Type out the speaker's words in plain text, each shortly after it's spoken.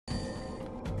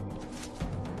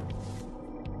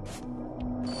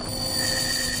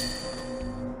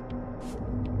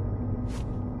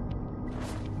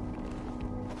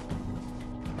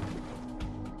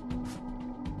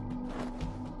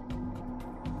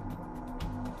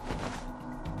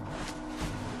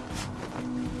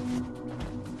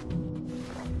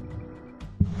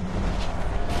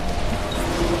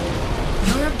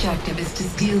to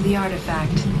steal the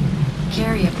artifact.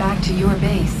 Carry it back to your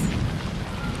base.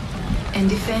 And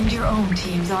defend your own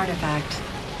team's artifact.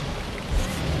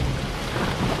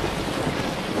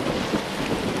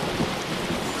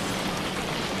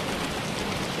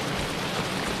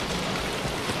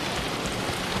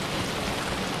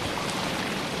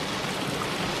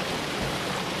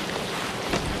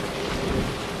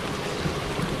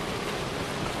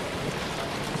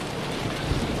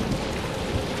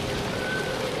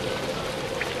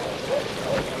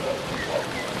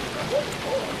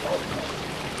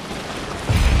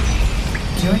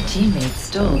 Your teammates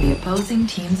stole the opposing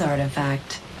team's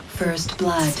artifact. First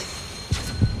blood.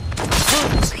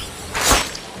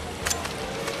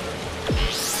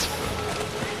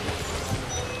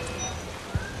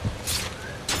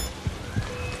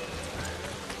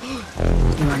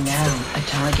 You are now a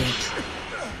target.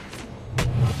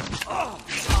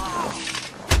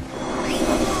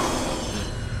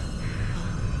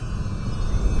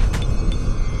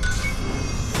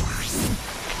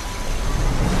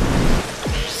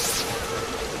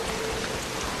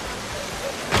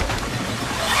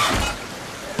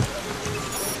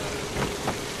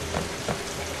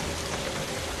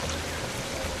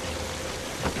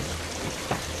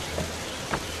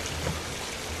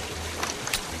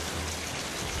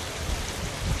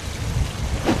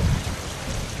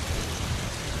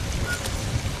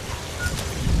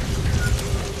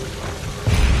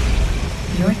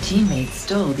 Your teammates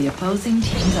stole the opposing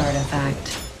team's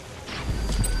artifact.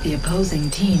 The opposing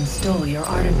team stole your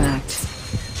artifact.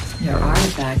 Your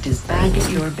artifact is back at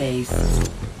your base.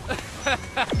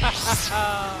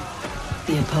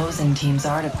 The opposing team's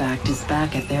artifact is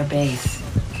back at their base.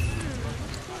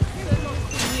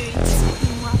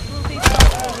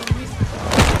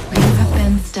 You have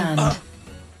been stunned.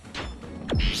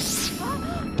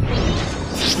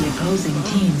 The opposing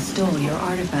team stole your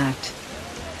artifact.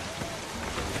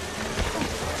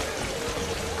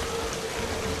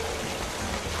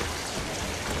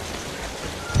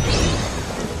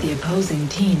 The opposing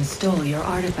team stole your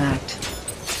artifact.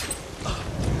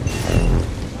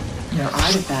 Your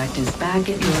artifact is back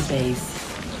at your base.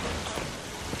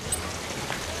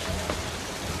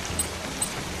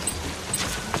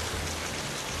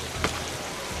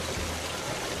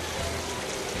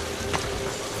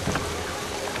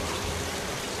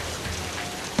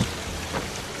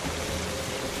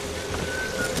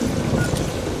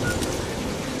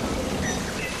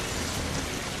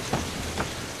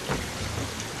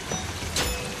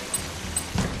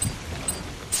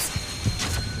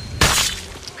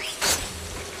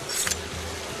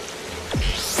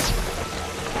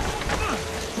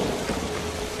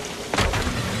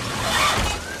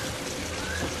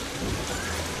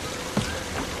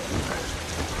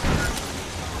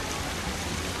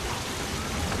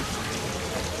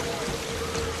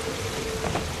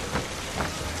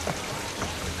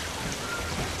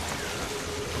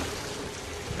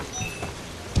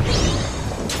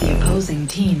 The opposing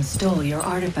team stole your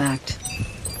artifact.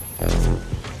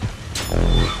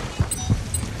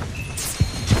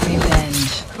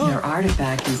 Revenge. Your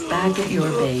artifact is back at your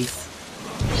base.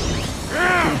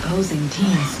 The opposing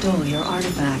team stole your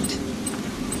artifact.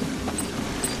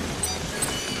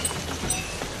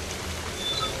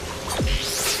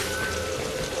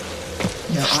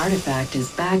 Your artifact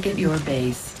is back at your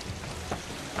base.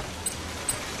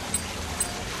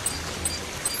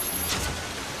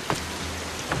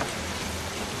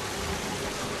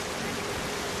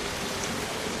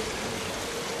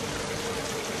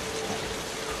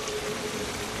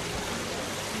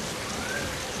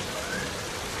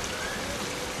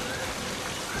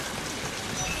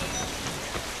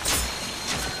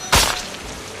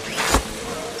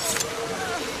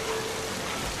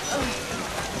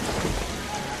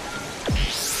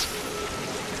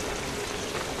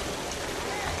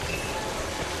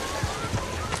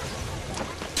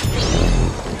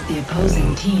 The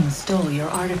opposing team stole your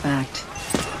artifact.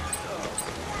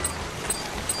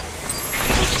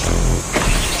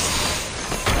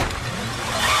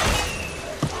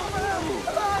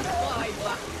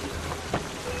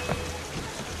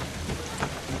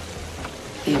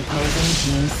 The opposing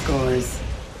team scores.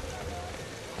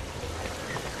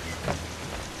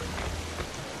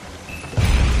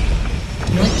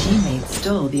 Your teammates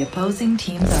stole the opposing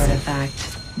team's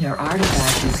artifact. Your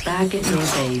artifact is back at your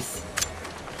base.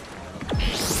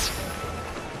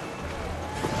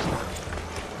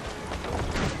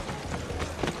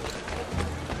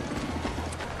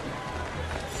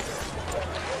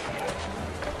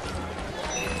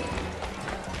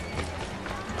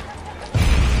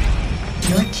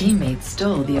 Your teammates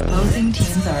stole the opposing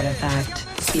team's artifact.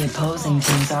 The opposing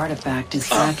team's artifact is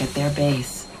back at their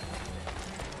base.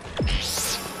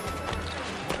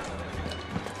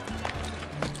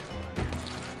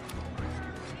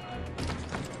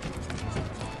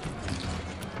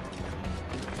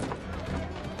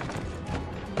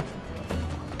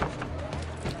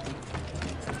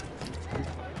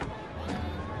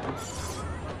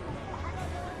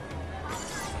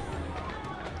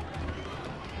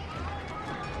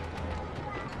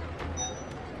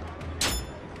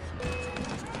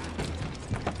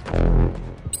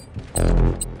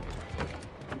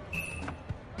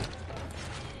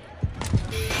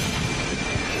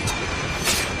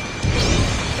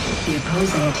 The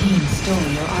opposing team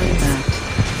stole your artifact.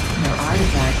 Your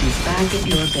artifact is back at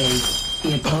your base.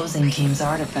 The opposing team's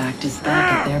artifact is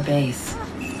back at their base.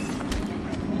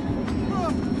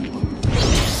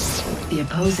 The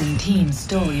opposing team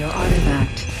stole your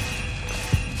artifact.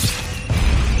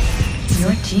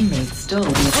 Your teammates stole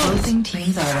the opposing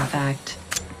team's artifact.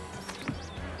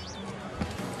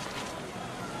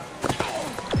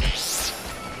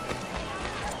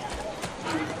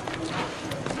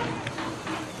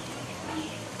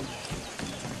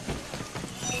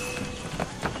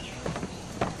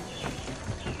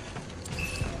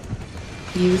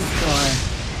 You score.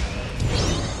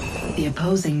 The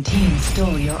opposing team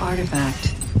stole your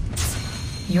artifact.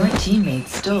 Your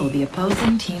teammates stole the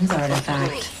opposing team's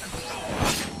artifact.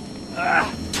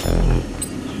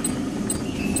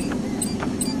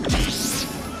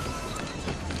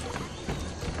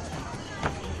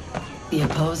 The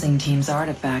opposing team's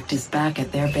artifact is back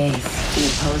at their base. The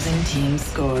opposing team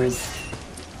scores.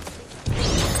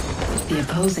 The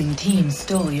opposing team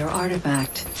stole your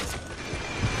artifact.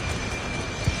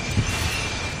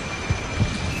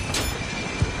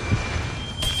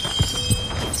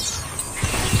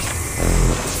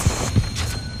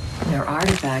 Your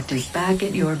artifact is back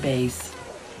at your base.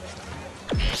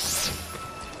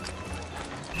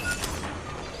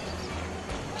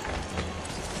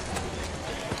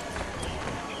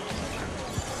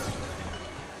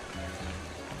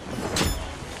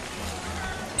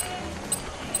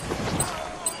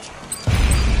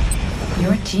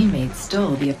 Your teammates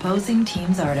stole the opposing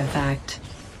team's artifact.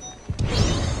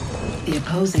 The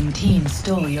opposing team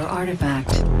stole your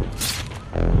artifact.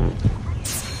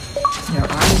 Your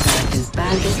artifact is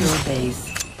back at your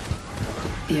base.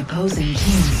 The opposing team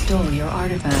stole your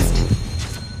artifact.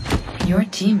 Your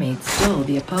teammates stole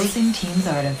the opposing team's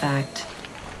artifact.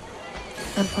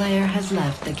 The player has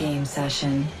left the game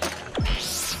session.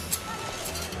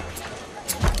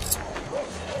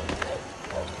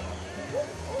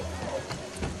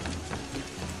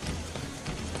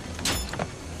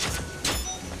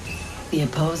 The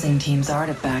opposing team's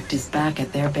artifact is back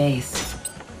at their base.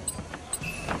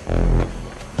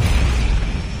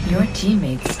 Your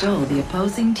teammates stole the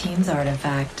opposing team's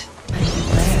artifact. A new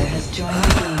player has joined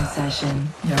the game session.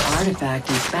 Your artifact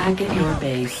is back at your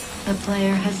base. The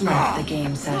player has left the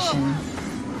game session.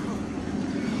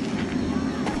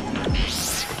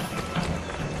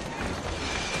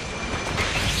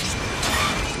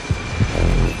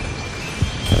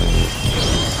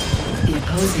 The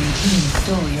opposing team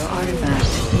stole your artifact.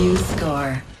 You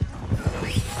score.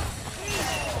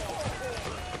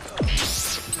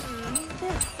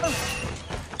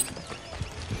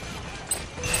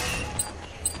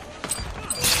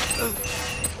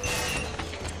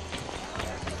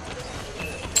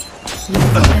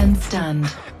 You've been stunned.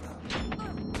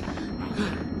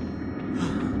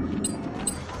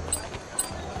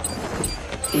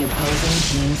 The opposing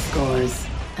team scores.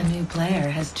 A new player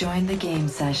has joined the game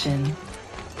session.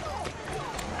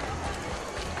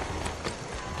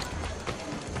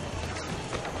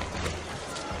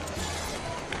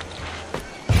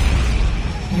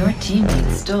 Your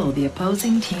teammates stole the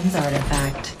opposing team's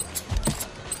artifact.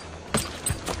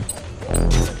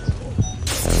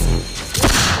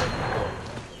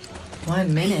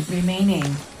 One minute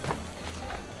remaining.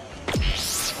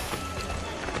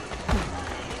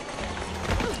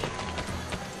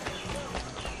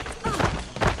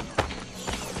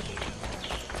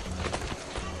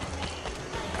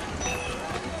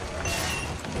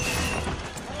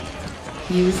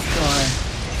 You score.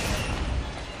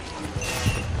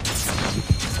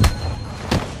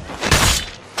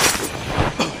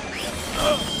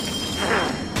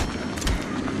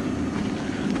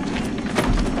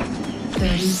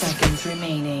 Seconds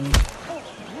remaining.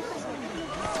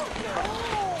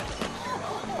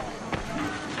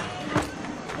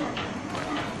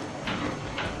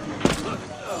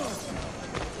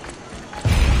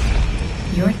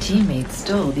 Your teammates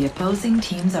stole the opposing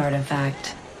team's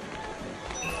artifact.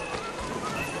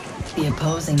 The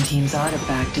opposing team's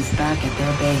artifact is back at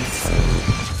their base.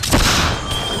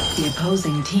 The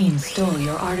opposing team stole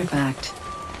your artifact.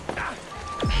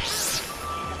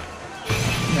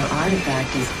 Your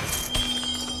artifact is...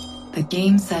 The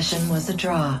game session was a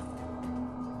draw.